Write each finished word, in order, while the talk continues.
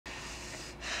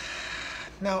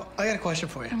Now, I got a question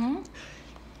for you.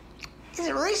 Is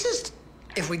it racist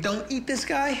if we don't eat this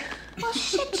guy? Well,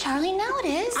 shit, Charlie, now it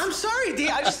is. I'm sorry, D.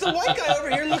 The white guy over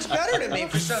here looks better to me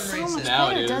for some reason. Now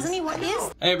better, doesn't he? What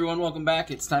is? Hey everyone, welcome back.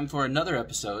 It's time for another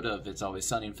episode of It's Always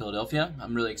Sunny in Philadelphia.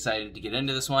 I'm really excited to get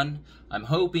into this one. I'm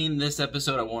hoping this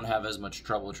episode I won't have as much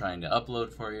trouble trying to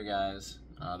upload for you guys.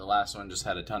 The last one just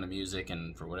had a ton of music,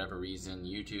 and for whatever reason,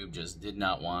 YouTube just did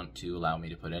not want to allow me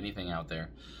to put anything out there.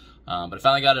 But I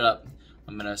finally got it up.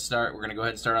 We're going to go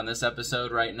ahead and start on this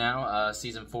episode right now,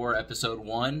 Season 4, Episode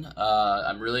 1.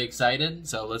 I'm really excited,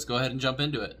 so let's go ahead and jump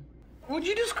into it. Would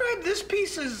you describe this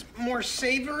piece as more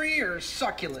savory or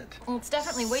succulent? Well, it's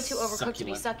definitely way too overcooked to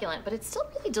be succulent, but it's still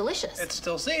really delicious. It's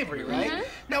still savory, right?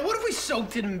 Now, what if we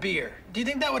soaked it in beer? Do you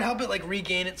think that would help it, like,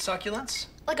 regain its succulence?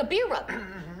 Like a beer rub.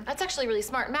 That's actually really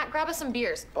smart. Matt, grab us some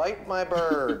beers. Bite my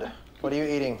bird. What are you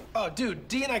eating? Oh, dude,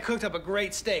 Dee and I cooked up a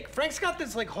great steak. Frank's got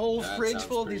this, like, whole fridge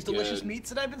full of these delicious meats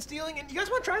that I've been stealing, and you guys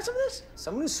want to try some of this?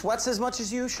 Someone who sweats as much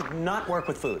as you should not work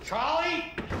with food. Charlie,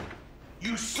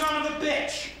 you son of a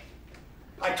bitch!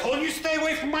 I told you to stay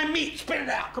away from my meat. Spit it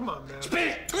out. Come on, man. Spit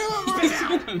it. Spit it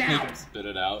out now. Spit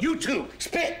it out. You too.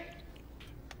 Spit.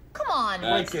 Come on.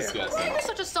 That's Why disgusting. are you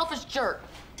such a selfish jerk?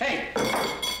 Hey,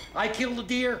 I killed a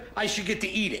deer. I should get to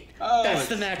eat it. Oh, That's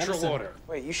the natural order.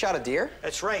 Wait, you shot a deer?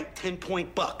 That's right.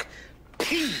 10-point buck.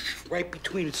 Pee! Right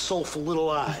between its soulful little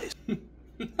eyes.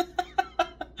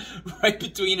 Right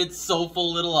between its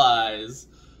soulful little eyes.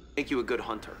 Make you a good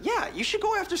hunter. Yeah, you should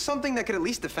go after something that could at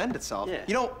least defend itself. Yeah.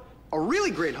 You know, a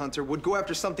really great hunter would go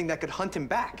after something that could hunt him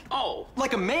back. Oh.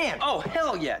 Like a man. Oh,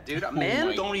 hell yeah, dude. A man?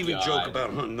 my Don't even God. joke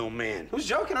about hunting no man. Who's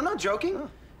joking? I'm not joking.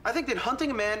 I think that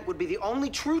hunting a man would be the only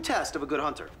true test of a good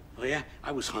hunter. Oh, yeah?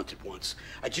 I was hunted once.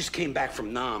 I just came back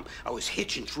from Nam. I was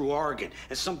hitching through Oregon,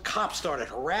 and some cops started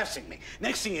harassing me.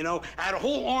 Next thing you know, I had a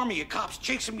whole army of cops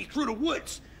chasing me through the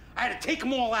woods. I had to take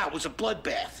them all out. It was a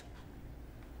bloodbath.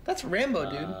 That's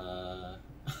Rambo, dude.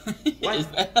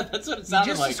 That's what it You sounded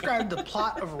just like. described the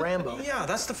plot of Rambo. Yeah,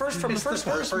 that's the first from the first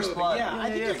one. movie. Blood. Yeah, I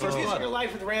think you're First confusing Blood. your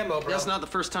life with Rambo, bro. That's not the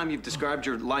first time you've described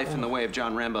your life in the way of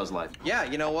John Rambo's life. Yeah,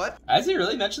 you know what? Has he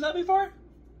really mentioned that before?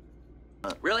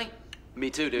 Really? Me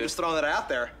too, dude. Just throwing that out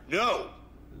there. No.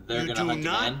 They're You gonna do hunt a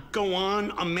man? not go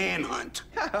on a manhunt.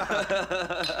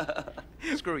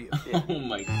 Screw you. Oh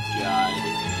my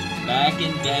God. Mac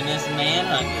and Dennis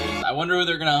Manhunters. I wonder who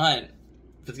they're gonna hunt.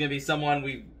 If it's gonna be someone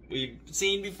we've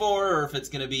seen before, or if it's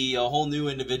gonna be a whole new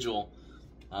individual.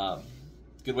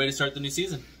 Good way to start the new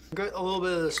season. Get a little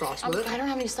bit of the sauce with it. I don't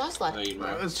have any sauce left. Right,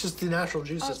 right. It's just the natural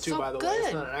juices, Oh, it's too, so by the way. It's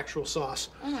good. not an actual sauce.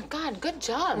 Oh my God, good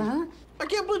job. I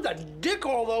can't believe that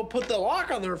dickhole, though, put the lock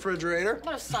on the refrigerator.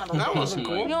 What a son of a That wasn't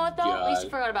cool. You know what, though? At least you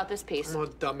God. forgot about this piece. I'm a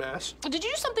dumbass. Did you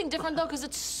do something different, though? Because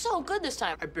it's so good this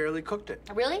time. I barely cooked it.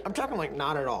 Really? I'm talking like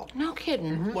not at all. No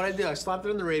kidding. What I did, I slapped it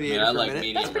in the radiator Yeah, I for like a minute.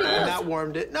 medium That's pretty rare. And good. that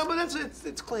warmed it. No, but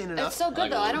it's clean enough. It's so good,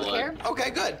 Like a though. I little don't care. blood. Okay,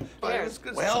 good. But Here. it's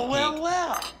good. Well.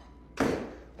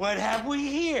 What have we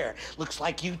here? Looks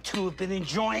like you two have been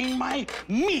enjoying my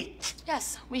meat.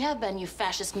 Yes, we have been, you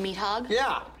fascist meat hog.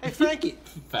 Yeah. Hey, Frankie.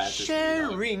 Fascist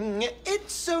Sharing,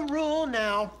 it's a rule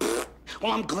now.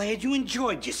 Well, I'm glad you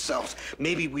enjoyed yourselves.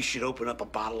 Maybe we should open up a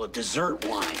bottle of dessert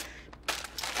wine.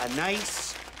 A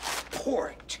nice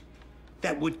port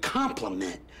that would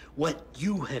complement what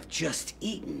you have just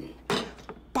eaten.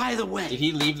 By the way, Did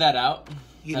he leave that out?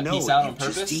 you That know piece what out on you've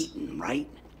just purpose? eaten, right?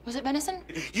 Was it venison?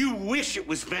 You wish it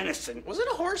was venison. Was it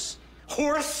a horse?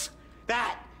 Horse,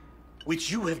 that which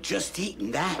you have just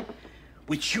eaten, that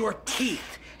which your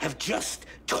teeth have just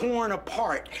torn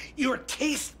apart, your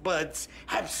taste buds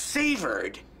have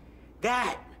savored,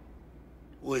 that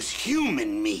was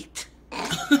human meat.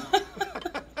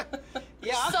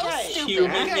 Yeah, So okay. stupid.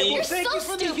 Human Okay, meat. well, You're thank so you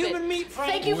for the stupid. human meat,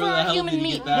 Frank. Thank you for Where the our hell human did you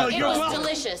meat. get that Well, It you're was welcome.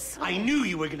 delicious. I knew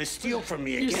you were gonna steal from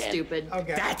me You're again. stupid.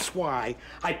 Okay. That's why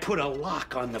I put a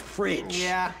lock on the fridge.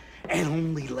 Yeah. And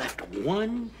only left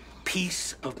one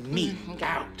piece of meat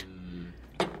out.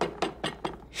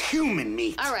 Human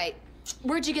meat. All right.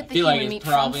 Where'd you get I the feel like human it's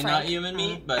meat probably from, not Frank? human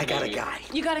meat, but I got a maybe. guy.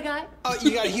 You got a guy? Oh,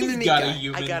 you got a human meat Got a guy.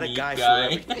 human I got a meat guy for guy.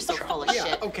 everything. You're so full of Yeah,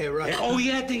 shit. okay, right. Oh,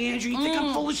 yeah, Andrew, you think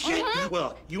I'm full of shit?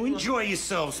 Well, you enjoy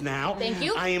yourselves now. Thank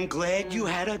you. I am glad you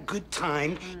had a good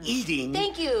time eating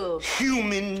Thank you.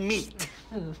 human meat.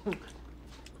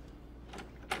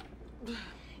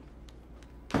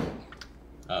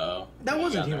 Uh-oh. That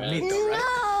wasn't Down their human head. meat,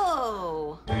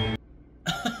 though, right?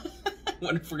 No.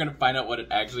 Wonder if we're gonna find out what it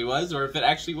actually was, or if it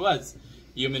actually was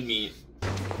human meat.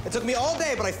 It took me all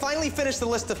day, but I finally finished the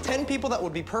list of 10 people that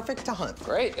would be perfect to hunt.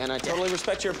 Great, and I totally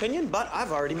respect your opinion, but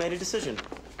I've already made a decision.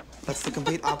 That's the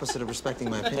complete opposite of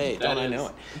respecting my opinion. Hey, don't I is- know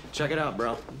it? Check it out,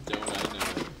 bro. Don't I know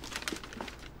it?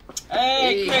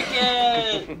 Hey,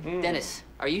 Cricket! Dennis,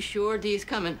 are you sure Dee's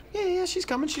coming? Yeah, she's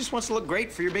coming. She just wants to look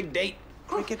great for your big date.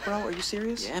 Cricket, bro, are you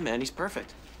serious? Yeah, man, he's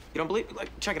perfect. You don't believe? Like,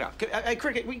 check it out. Hey,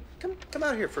 Cricket, come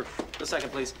out here for a second,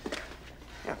 please.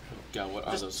 Yeah. God, what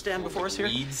are Just those? stand before us here.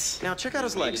 Weeds? Now check out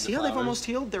his Weed legs. in See the how they've flowers? almost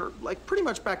healed? They're like pretty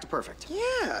much back to perfect.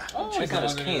 Yeah. Oh, Check he's out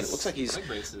his longer cane. than It looks like he's leg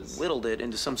braces. whittled it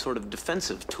into some sort of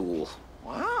defensive tool.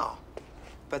 Wow.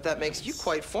 Bet that makes you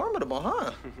quite formidable,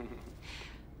 huh?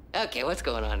 Okay, what's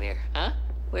going on here, huh?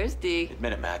 Where's Dee?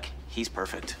 Admit it, Mac. He's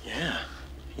perfect. Yeah.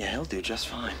 Yeah, he'll do just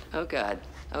fine. Oh, God.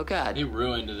 Oh, God. He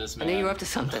ruined this man. I knew you were up to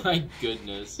something. My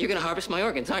goodness. You're gonna harvest my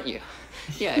organs, aren't you?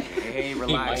 Yeah. Hey, relax,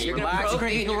 relax, You're gonna relax, probe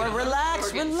Cricket. me. Relax,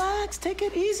 Organs. relax. Take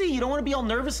it easy. You don't want to be all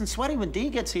nervous and sweaty when Dee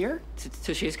gets here.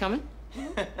 So she's coming?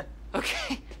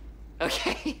 Okay.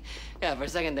 Okay. Yeah, for a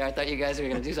second there, I thought you guys were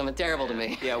gonna do something terrible to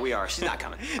me. Yeah, we are. She's not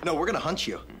coming. No, we're gonna hunt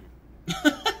you.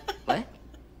 What?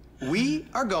 We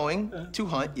are going to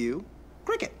hunt you,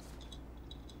 Cricket.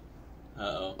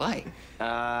 Uh-oh. Why?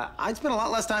 I'd spend a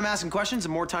lot less time asking questions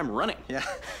and more time running. Yeah.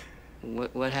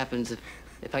 What happens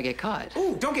if I get caught?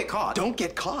 Ooh, don't get caught. Don't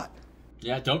get caught.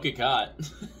 Yeah, don't get caught.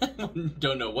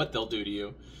 Don't know what they'll do to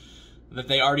you. That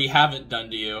they already haven't done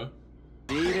to you.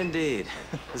 Indeed.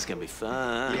 This is gonna be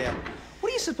fun. Yeah. What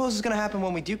do you suppose is gonna happen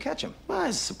when we do catch him? Well, I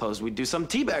suppose we'd do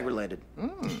something teabag related.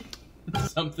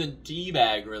 Something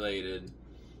teabag related.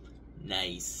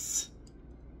 Nice.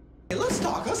 Hey, let's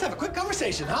talk. Let's have a quick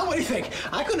conversation, huh? What do you think?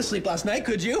 I couldn't sleep last night,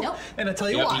 could you? Nope. And I'll tell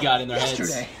you Yep, why. you got in their heads.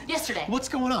 Yesterday. What's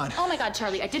going on? Oh my God,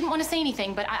 Charlie, I didn't want to say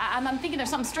anything, but I'm thinking there's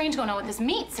something strange going on with this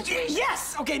meat situation.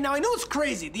 Yes! Okay, now I know it's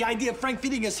crazy, the idea of Frank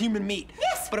feeding us human meat.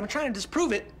 Yes! But I'm trying to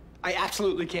disprove it. I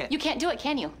absolutely can't. You can't do it,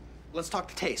 can you? Let's talk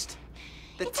the taste.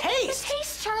 The It's taste! the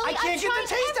taste, Charlie. I can't I've get tried the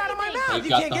taste out of my everything. mouth. They've You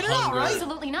got can't the get it out, hunger. right?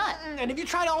 Absolutely not. And have you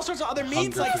tried all sorts of other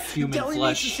meats, Hunger like for human deli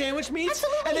flesh. meats and sandwich meats?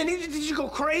 Absolutely. And then did you go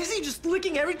crazy, just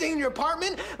licking everything in your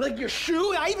apartment, like your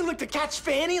shoe? I even licked a cat's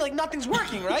fanny, like nothing's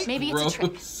working, right? Maybe it's a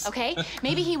trick, Gross. okay?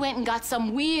 Maybe he went and got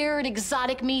some weird,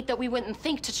 exotic meat that we wouldn't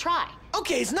think to try.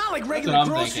 Okay, it's not like regular what I'm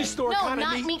grocery thinking. store No, kind of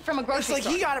not meat. meat from a grocery It's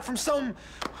like he store. got it from some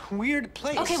weird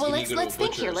place. Okay, well, You need to go to let's a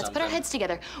think butcher here. or Let's put our something. heads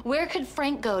together. Where could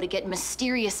Frank go to get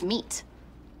mysterious meat?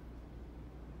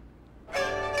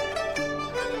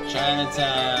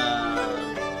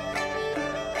 Chinatown.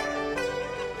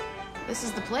 This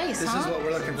is the place, This huh? is what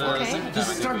we're looking for. Okay.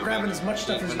 Just start grabbing as much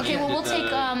stuff as you Okay, well, we'll take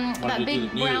that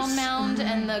big news. brown mound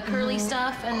and the curly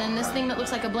stuff, and then this thing that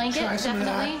looks like a blanket, Try some of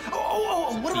that. definitely.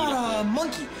 Oh, what about a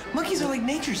monkey? Monkeys are like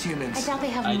nature's humans. I doubt they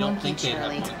have I don't monkey, think they have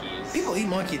Charlie. monkeys. People eat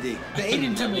monkey D. They ate it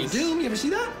in Temple of Nice. Doom. You ever see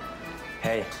that?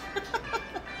 Hey.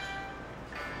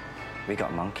 We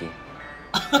got monkey.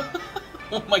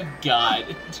 Oh my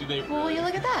God. Do they Well, really? you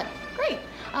look at that. Great.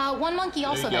 One monkey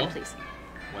also, you then, go. please.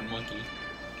 One monkey.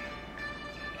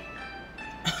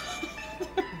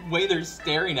 Way they're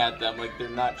staring at them like they're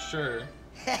not sure.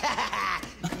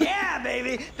 Yeah,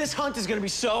 baby. This hunt is gonna be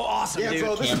so awesome, dude.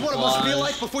 bro, this is what it must feel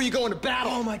Camouflage. like before you go into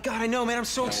battle. Oh my God, I know, man. I'm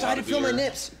so a lot excited. of Feel my beer.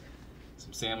 nips.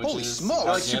 Some sandwiches. Holy smokes.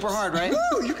 Oh, it's super hard, right?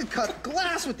 Woo, you could cut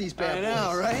glass with these bad I know,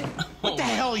 boys. right? What the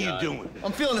hell are you doing?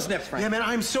 I'm feeling his nips, Frank. Yeah, man.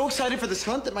 I'm so excited for this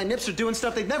hunt that my nips are doing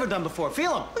stuff they've never done before.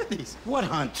 Feel them. Look at these. What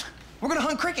hunt? We're gonna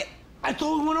hunt Cricket. I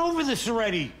thought we went over this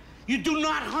already. You do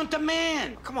not hunt a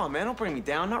man. Come on, man. Don't bring me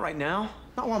down. Not right now.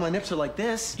 Not while my nips are like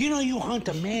this. You know you hunt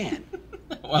a man.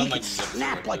 Well, He my can nips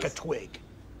snap are like a this. twig.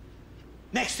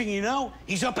 Next thing you know,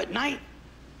 he's up at night.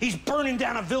 He's burning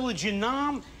down a village in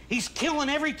Nam. He's killing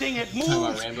everything that Talking about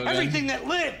moves, Rambo again? everything that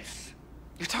lives.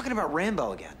 You're talking about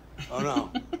Rambo again. Oh,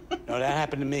 no. No, that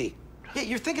happened to me. Yeah,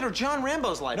 you're thinking of John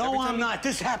Rambo's life. No, Every time I'm he- not.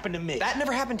 This happened to me. That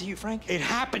never happened to you, Frank. It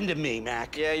happened to me,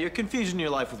 Mac. Yeah, you're confusing your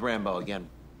life with Rambo again.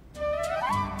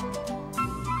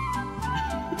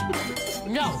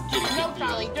 No,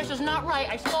 Charlie, this is not right.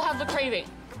 I still have the craving.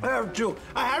 I have too.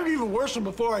 I had it even worse than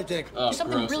before, I think. Oh,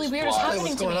 Something gross really as weird is flies. Hey, happening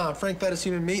what's to going me. on? Frank fed us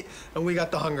human meat, and we got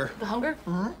the hunger. The hunger?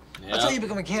 Yeah. That's how you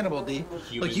become a cannibal, D.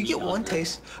 Human Like, you get meat one hunger.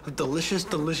 taste of delicious,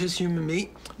 delicious human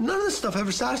meat. None of this stuff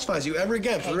ever satisfies you ever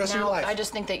again for the rest of Now, your life. I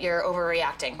just think that you're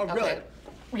overreacting. Oh, really? Okay.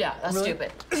 Yeah, that's Really?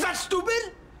 stupid. Is that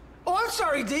stupid? Oh, I'm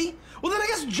sorry, D. Well, then I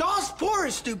guess Jaws 4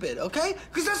 is stupid, okay?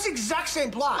 Because that's the exact same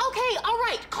plot. Okay, all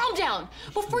right, calm down.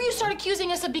 Before you start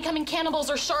accusing us of becoming cannibals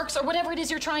or sharks or whatever it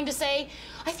is you're trying to say,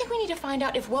 I think we need to find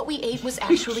out if what we ate was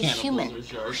actually Cannibals human. or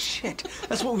sharks. Shit,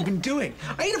 that's what we've been doing.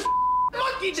 I ate a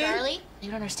monkey, dude. Charlie, you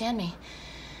don't understand me.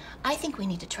 I think we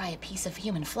need to try a piece of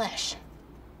human flesh,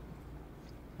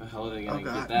 The hell are they gonna Oh,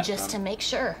 God. get that just to from? make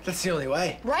sure. That's the only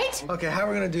way. Right? Okay, how are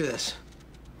we gonna do this?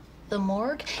 The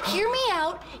morgue? Hear me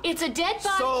out. It's a dead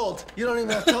body. Sold. You don't even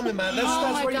have to tell me, man. That's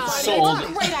Oh my where you God. find Sold. it. It's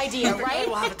a great idea, right?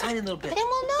 We'll have a tiny little bit. Then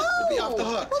we'll know. We'll be off the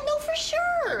hook. We'll know for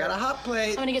sure. I got a hot plate.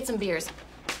 I'm gonna get some beers.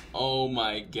 Oh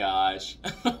my gosh.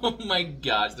 Oh my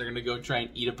gosh, they're gonna go try and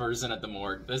eat a person at the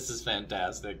morgue. This is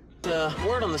fantastic.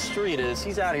 Word on the street is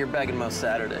he's out of here begging most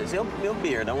Saturdays. He'll be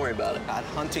here, don't worry about it. God,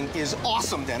 hunting is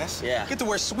awesome, Dennis. Yeah. Get to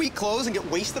wear sweet clothes and get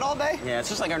wasted all day? Yeah, it's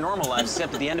just like our normal lives,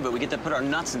 except at the end of it, we get to put our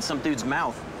nuts in some dude's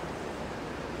mouth.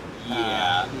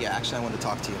 Yeah. Yeah, actually, I wanted to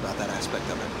talk to you about that aspect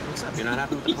of it. What's up? You're not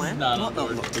happy with the plan? Not No, on no,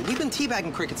 board. look, dude, we've been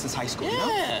teabagging cricket since high school, you know?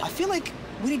 Yeah. I feel like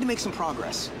we need to make some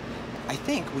progress. I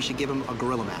think we should give him a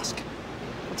gorilla mask.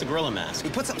 What's a gorilla mask? We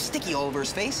put something sticky all over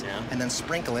his face, Yeah. and then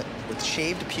sprinkle it with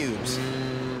shaved pubes.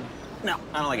 No,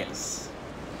 I don't like it.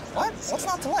 What? What's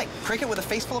not to like? Cricket with a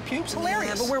face full of pubes?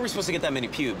 Hilarious. Yeah, but where are we supposed to get that many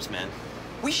pubes, man?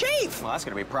 We shave! Well, that's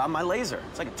gonna be a problem. My laser.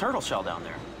 It's like a turtle shell down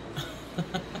there.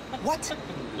 What?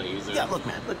 Laser. Yeah, look,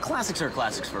 man. The classics are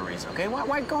classics for a reason, okay?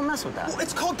 Why go and mess with that? Well,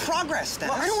 it's called progress,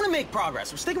 Dennis. Well, I don't want to make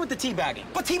progress. We're sticking with the teabagging.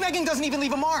 But teabagging doesn't even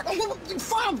leave a mark. Oh, well,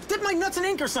 fine, I'll dip my nuts in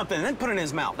ink or something and then put it in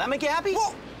his mouth. That make you happy?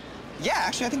 Well, yeah,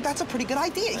 actually, I think that's a pretty good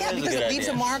idea. Yeah, is a because good it leaves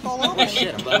idea. a mark all over him.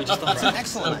 Shit, I'm glad we just thought That's an about it.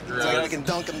 excellent idea. gross. So we can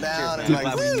dunk him down and I'm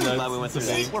like, glad woo! I'm glad we went through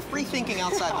See, that. we're free thinking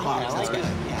outside the box. I That's like good.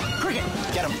 it. Yeah. Cricket,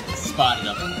 get him. Spotted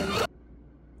him.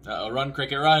 Uh-oh, run,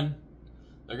 Cricket, run.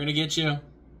 They're gonna get you.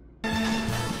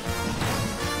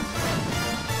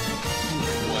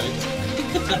 What?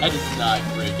 That is not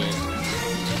Cricket.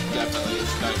 Definitely a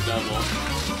stunt double.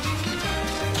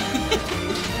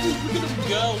 Look at him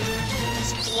go.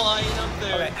 He's flying up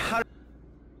there. Okay, how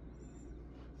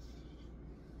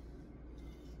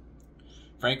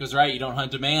Frank was right. You don't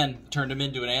hunt a man. Turned him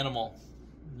into an animal.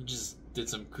 You just did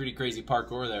some pretty crazy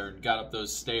parkour there and got up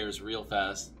those stairs real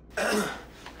fast.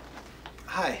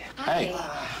 Hi. Hey.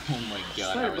 Oh my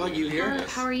god. Sorry to bug you here.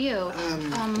 How are you?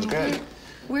 good.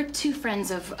 We're two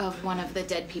friends of one of the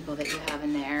dead people that you have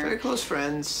in there. Very close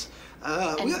friends.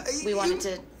 And we wanted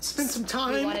to spend some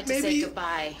time. We wanted to maybe say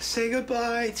goodbye. Say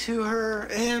goodbye to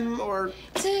him, or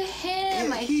To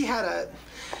him. he had a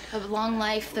long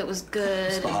life that was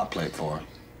good. Hot plate for.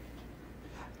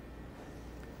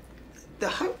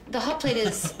 the The hot plate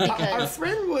is our because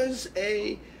friend was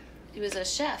a he was a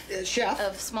chef. chef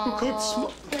Of who small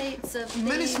cooked plates of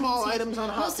many things. small He items on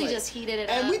a hot mostly plate. just heated it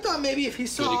and up. we thought maybe if he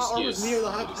saw or was excuse. near the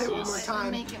hot plate Good one more excuse.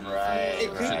 time, Make him Right. it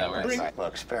could that works. bring.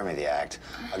 Look, spare me the act.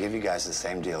 I'll give you guys the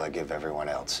same deal I give everyone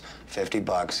else.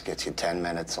 $50 gets you 10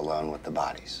 minutes alone with the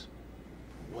bodies.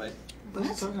 What? What are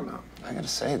you talking about? I gotta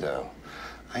say, though,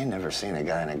 I ain't never seen a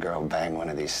guy and a girl bang one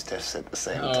of these stiffs at the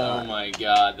same Oh time. my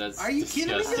god, that's Are you kidding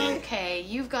me, disgusting. guy? Okay,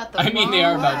 you've got the I mean, they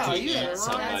are about Wow, to you eat had the wrong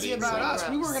somebody. idea about us.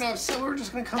 We were gonna have. We were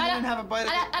just gonna come in and have a bite.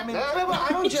 I mean, I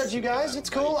don't judge you guys. It's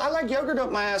cool. I like yogurt up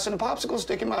my ass and a popsicle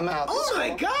stick in my mouth. oh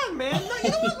my god, man! No, you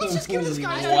know what? Let's just give this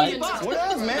guy What? $50.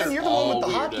 Whatever, man. You're the one with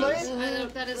the hot weirdos.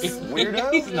 plate. That is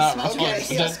Weirdo. He's not wrong. Okay,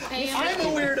 yes. Pay him. I'm a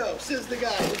weirdo, says the guy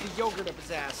with the yogurt up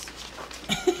his ass.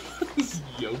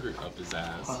 Yogurt up his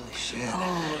ass. Holy shit.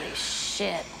 Holy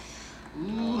shit.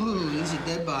 Ooh, these are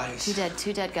dead bodies.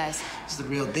 Two dead guys. This is the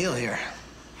real deal here.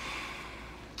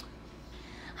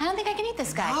 I don't think I can eat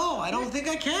this guy. No, I don't think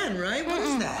I can, right? What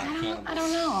is that? I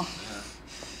don't know.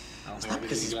 It's not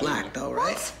because he's black, though,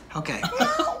 right? Okay.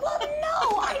 No, well,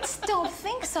 no, I just don't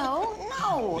think so.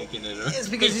 No. Making it It's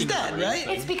because he's dead, right?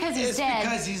 It's because he's It's dead.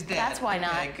 because he's dead. That's why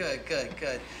not. Okay,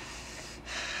 good.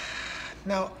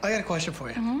 Now, I got a question for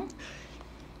you.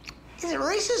 Is it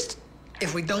racist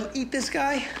if we don't eat this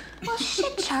guy? Well,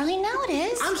 shit, Charlie, now it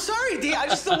is. I'm sorry, D. I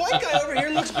just the white guy over here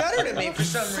looks better to me for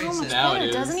some so reason. much Now it better,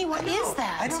 is. doesn't he? What is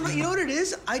that? I don't know. You know what it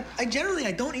is? I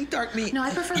generally don't eat dark meat. No,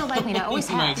 I prefer the white meat. I always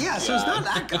have. Yeah, so it's not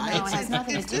that guy. No, it has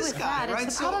nothing it's to do this with guy, that. right?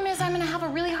 The problem is I'm going to have a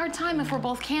really hard time if we're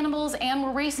both cannibals and we're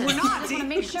racist. We're I not. just want to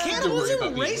make sure. Cannibalism,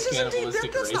 Don't worry about being racism,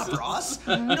 cannibalistic that's not for racist. us.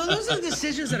 No, those are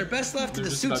decisions that are best left to They're the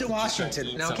just suits about at to try and Washington.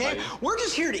 eat Okay, somebody. we're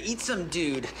just here to eat some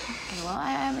dude.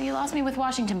 Well, you lost me with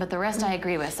Washington, but the rest I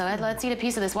agree with. So let's eat a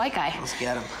piece of this white guy. Let's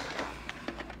get him.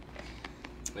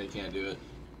 They can't do it.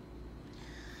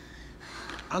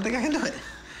 I don't think I can do it.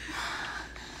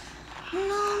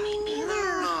 No, me neither.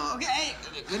 Oh, okay.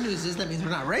 The good news is that means we're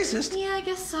not racist. Yeah, I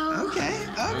guess so. Okay.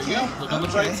 There you go. Look on the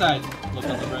bright side. Look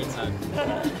on the bright side.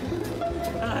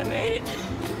 I made it.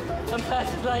 I'm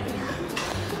past the light.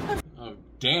 Oh,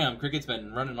 damn. Cricket's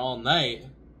been running all night.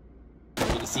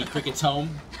 Get to see Cricket's home.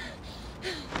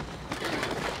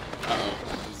 Uh-oh.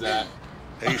 Who's that?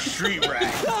 Hey, street rat.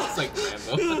 It's like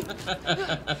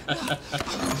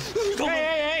Rambo.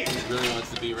 Hey! He really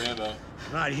wants to be Rambo.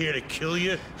 I'm not here to kill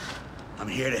you. I'm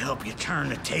here to help you turn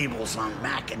the tables on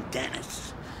Mac and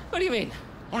Dennis. What do you mean?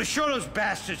 I want to show those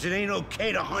bastards it ain't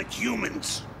okay to hunt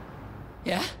humans.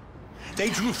 Yeah? They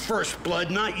drew first blood,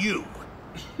 not you.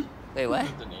 Wait, what?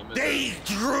 They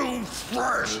drew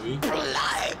first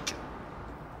blood.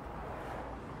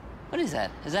 What is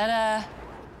that? Is that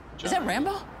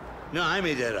Rambo? No, I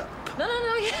made that up. No,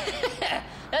 yeah.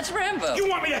 That's Rambo. You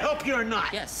want me to help you or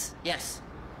not? Yes.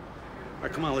 All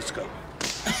right, come on, let's go.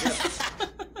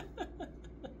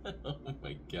 Oh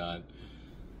my God.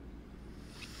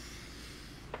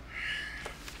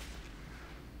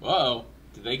 Whoa,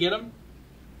 did they get him?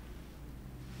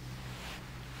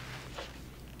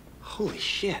 Holy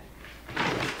shit.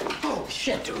 Holy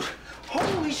shit, dude.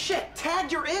 Holy shit.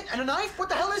 Tagged your it and a knife? What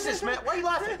the hell is this, man? Why are you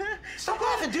laughing? Stop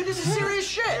laughing, dude. This is serious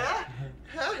shit. Yeah?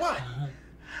 Huh? What?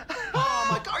 Oh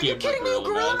my God. Are you kidding me? You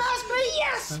gorilla mask me?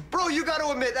 Yes! Bro, you got to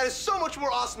admit, that is so much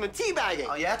more awesome than teabagging.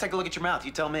 Oh, yeah? Take a look at your mouth.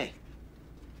 You tell me.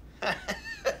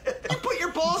 You put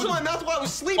your balls in my mouth while I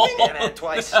was sleeping? Yeah, man,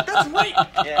 twice. That's rape.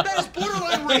 Yeah. That is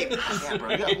borderline rape. Yeah, bro,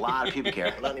 you got a lot of pubic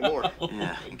hair. Not anymore.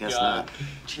 Yeah, I guess God. not.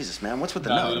 Jesus, man, what's with the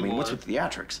Not note? I mean, anymore. what's with the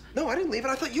theatrics? No, I didn't leave it.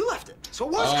 I thought you left it. So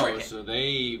it was cricket. So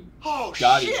they Oh,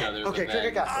 got shit. each other. Okay, but cricket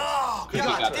then got this. Oh, Cricket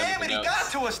God got them damn with it. the He got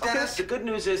notes. to us, Okay, Dennis. the good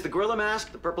news is the gorilla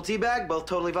mask, the purple tea bag, both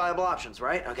totally viable options,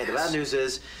 right? Okay, the bad news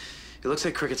is it looks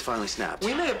like cricket's finally snapped.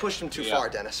 We may have pushed him too far,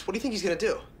 Dennis. What do you think he's going to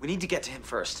do? We need to get to him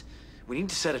first. We need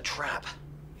to set a trap.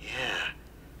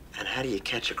 Yeah. And how do you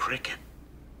catch a cricket?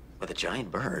 With a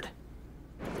giant bird.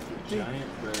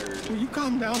 Giant bird. Will you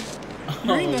calm down?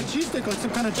 You're eating that cheesesteak like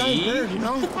some kind of giant bird, you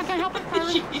know? I can't help it,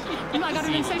 Harry. I got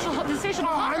an insatiable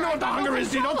Oh, I know what the hunger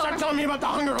is, dude. Don't start telling me about the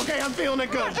hunger, okay? I'm feeling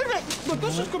it good. Look,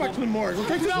 let's just go back to the morgue,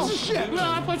 okay? No, This is shit. no,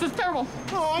 that place is terrible.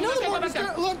 Oh, I know the Okay, morgue go is back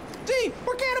there. terrible. Look, D,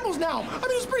 we're cannibals now. I mean,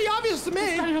 it's pretty obvious to me.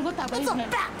 It's starting to look that way, It's a isn't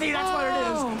it? fact, D. That's what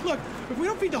it is. Look, if we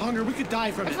don't feed the hunger, we could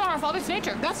die from It's it. not our fault, it's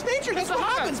nature. That's nature. That's It's what the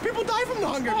hunger. happens. People die from the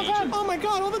hunger. Oh, God. Oh, my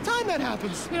God. All the time that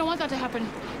happens. We don't want that to happen.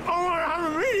 Oh, what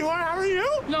happened to me? You want to happen to you?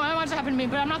 No, I don't want it to happen to me,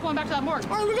 but I'm not going back to that morgue.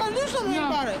 All right, we got to do something No.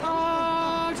 about it.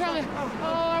 Oh, Charlie. Oh,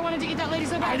 I wanted to eat that lady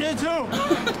so bad. I did, too.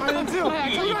 I did, too.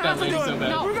 Okay, You eat that lady so bad.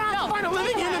 No, We're gonna have to find a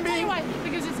living human I'll tell you being. why.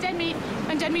 Because it's dead meat,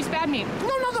 and dead meat's bad meat. No,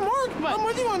 not the morgue. What? I'm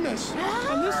with you on this.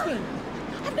 On this thing.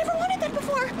 I've never wanted that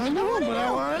before. I know, but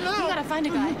I want to know. We gotta find a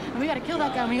guy, and we gotta kill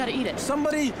that guy, and we gotta eat it.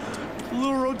 Somebody, a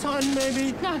little rotund,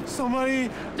 maybe. No. Somebody.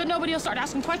 Then nobody will start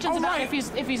asking questions Oh, about right.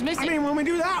 if he's missing. I mean, when we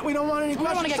do that, we don't want any We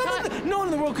don't questions. wanna get Something that no one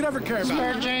in the world could ever care about.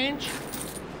 Spare change.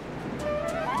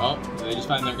 Oh, did they just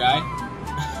find their guy?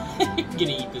 Gonna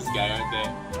eat this guy, aren't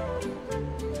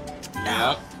they?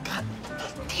 Yep. God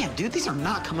damn, dude, these are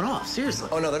not coming off. Seriously.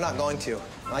 Oh, no, they're not going to.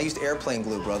 I used airplane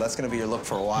glue, bro. That's going to be your look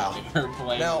for a while.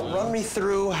 Airplane Now, glue. run me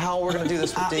through how we're going to do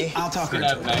this with D. I'll talk her Could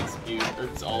have into it. Max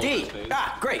pubes all over D, his face.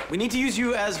 great. We need to use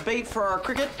you as bait for our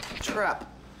cricket trap.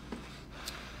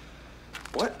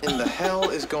 What in the hell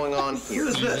is going on here?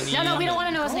 Who's this? No, we don't want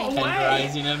to know his name.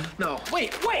 Tenderizing him. No.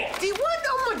 Wait. D, what?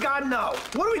 Oh, my God, no.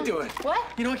 What are we doing? What?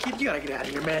 You know what, kid? You got to get out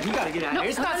of here, man. You got to get out of No, here.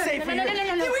 It's not no, safe no, for no, you. no,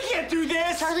 no, no, no. We can't do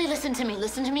this. Charlie, listen to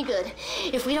me good.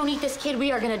 If we don't eat this kid,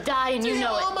 we are gonna die, and you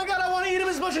know it. Oh, my God, I want to eat him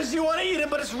as much as you want to eat him,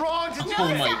 but it's wrong to do Oh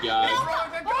this. my God.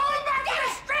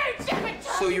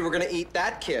 So you were going to eat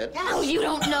that kid? No, you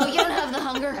don't know. You don't have the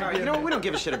hunger. All right, you know what? We don't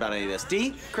give a shit about any of this.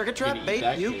 D, cricket Gonna trap, eat bait,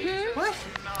 that you. kid. What?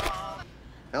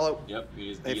 Hello? Yep,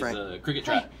 he's Hey, Frank. a cricket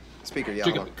trap. Speaker, yeah.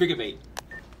 hold on. Cricket bait.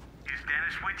 Is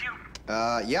Dennis with you?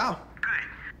 Yeah. Good.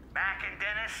 Mac and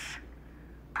Dennis,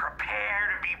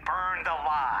 prepare to be burned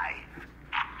alive.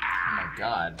 Oh my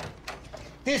God.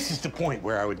 This is the point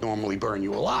where I would normally burn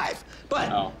you alive.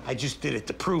 But Oh. I just did it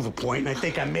to prove a point, and I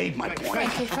think I made my point.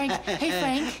 Hey, Frank. Hey,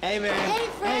 Frank. Hey, man. Hey,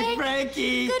 Frank. Hey,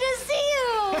 Frankie. Good to see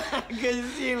you. Good to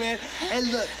see you, man. Hey,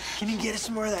 look, can you get us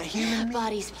some more of that human meat?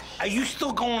 Bodies. Are you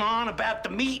still going on about the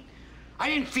meat? I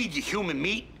didn't feed you human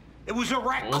meat. It was a was it?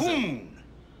 raccoon.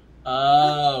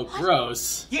 Oh,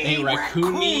 gross. You Ate ate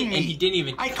raccoon meat, and he didn't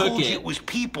even I cook told you it. it was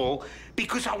people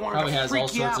because I wanted Probably to has all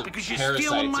freak you sorts out of because you're parasites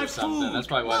stealing my or something. food. That's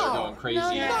probably why they're going crazy. no,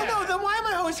 No, then why am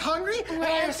I always hungry? And I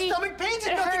have Randy, stomach pains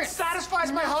and it nothing hurts.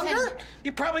 satisfies my hunger?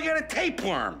 You probably got a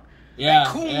tapeworm. Yeah,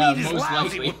 Raccoon yeah, meat is most lousy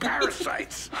likely. with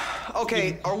parasites.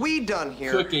 Okay, are we done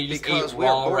here? Cook it, you just Because ate we are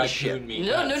raw bored of raccoon shit. meat.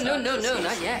 No, That sucks.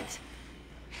 not yet.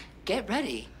 Get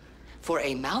ready for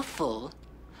a mouthful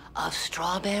of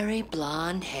strawberry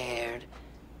blonde-haired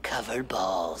covered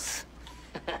balls.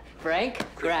 Frank,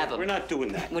 grab them. We're not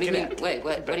doing that. What do you Get mean? out. Wait,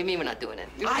 what do you mean we're not doing it?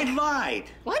 I lied.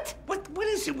 What? What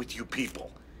is it with you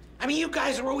people? I mean, you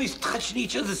guys are always touching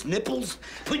each other's nipples,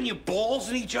 putting your balls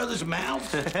in each other's mouths.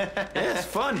 It's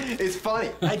fun. It's funny.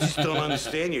 I just don't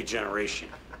understand your generation.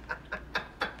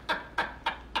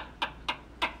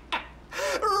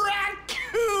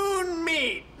 Raccoon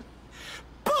meat!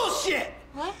 Bullshit!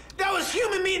 What? That was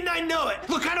human meat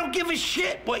Look, I don't give a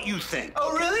shit what you think.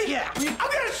 Oh, really? Yeah. I'm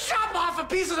gonna chop off a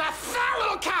piece of that fat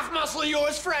little calf muscle of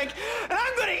yours, Frank, and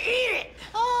I'm gonna eat it.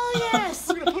 Oh, yes.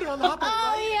 We're gonna put it on the hot plate,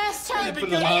 Oh, right? yes. Tell Put it on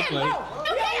the hot plate.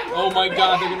 Oh my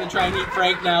god, they're gonna try and eat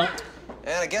Frank now.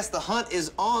 And I guess the hunt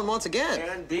is on once again.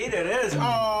 Indeed it is.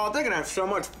 Oh, they're gonna have so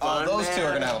much fun. Those two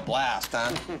are gonna have a blast,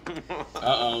 huh?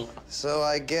 Uh-oh. So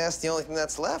I guess the only thing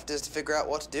that's left is to figure out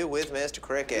what to do with Mr.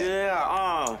 Cricket.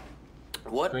 Yeah,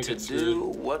 what Cricket's to do,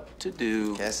 what to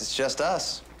do. Guess it's just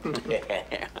us.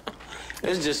 Yeah.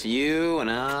 It's just you and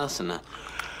us and a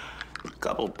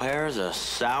couple pairs of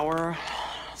sour,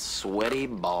 sweaty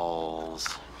balls.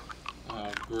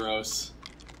 Oh, gross.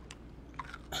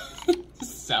 The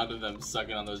sound of them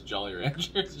sucking on those Jolly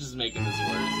Ranchers is just making this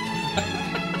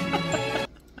worse.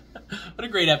 What a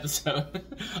great episode.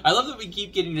 I love that we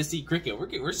keep getting to see Cricket.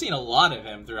 We're seeing a lot of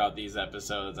him throughout these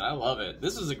episodes. I love it.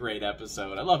 This was a great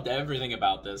episode. I loved everything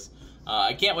about this.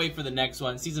 I can't wait for the next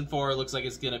one. Season 4 looks like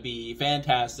it's going to be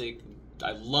fantastic.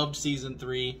 I loved Season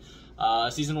 3.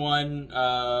 Season 1,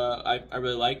 I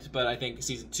really liked, but I think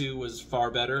Season 2 was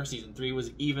far better. Season 3 was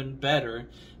even better,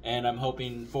 and I'm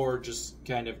hoping 4 just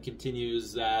kind of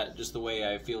continues that, just the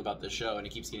way I feel about this show, and it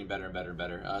keeps getting better and better and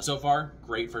better. So far,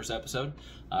 great first episode.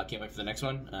 Can't wait for the next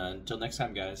one. Until next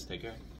time, guys, take care.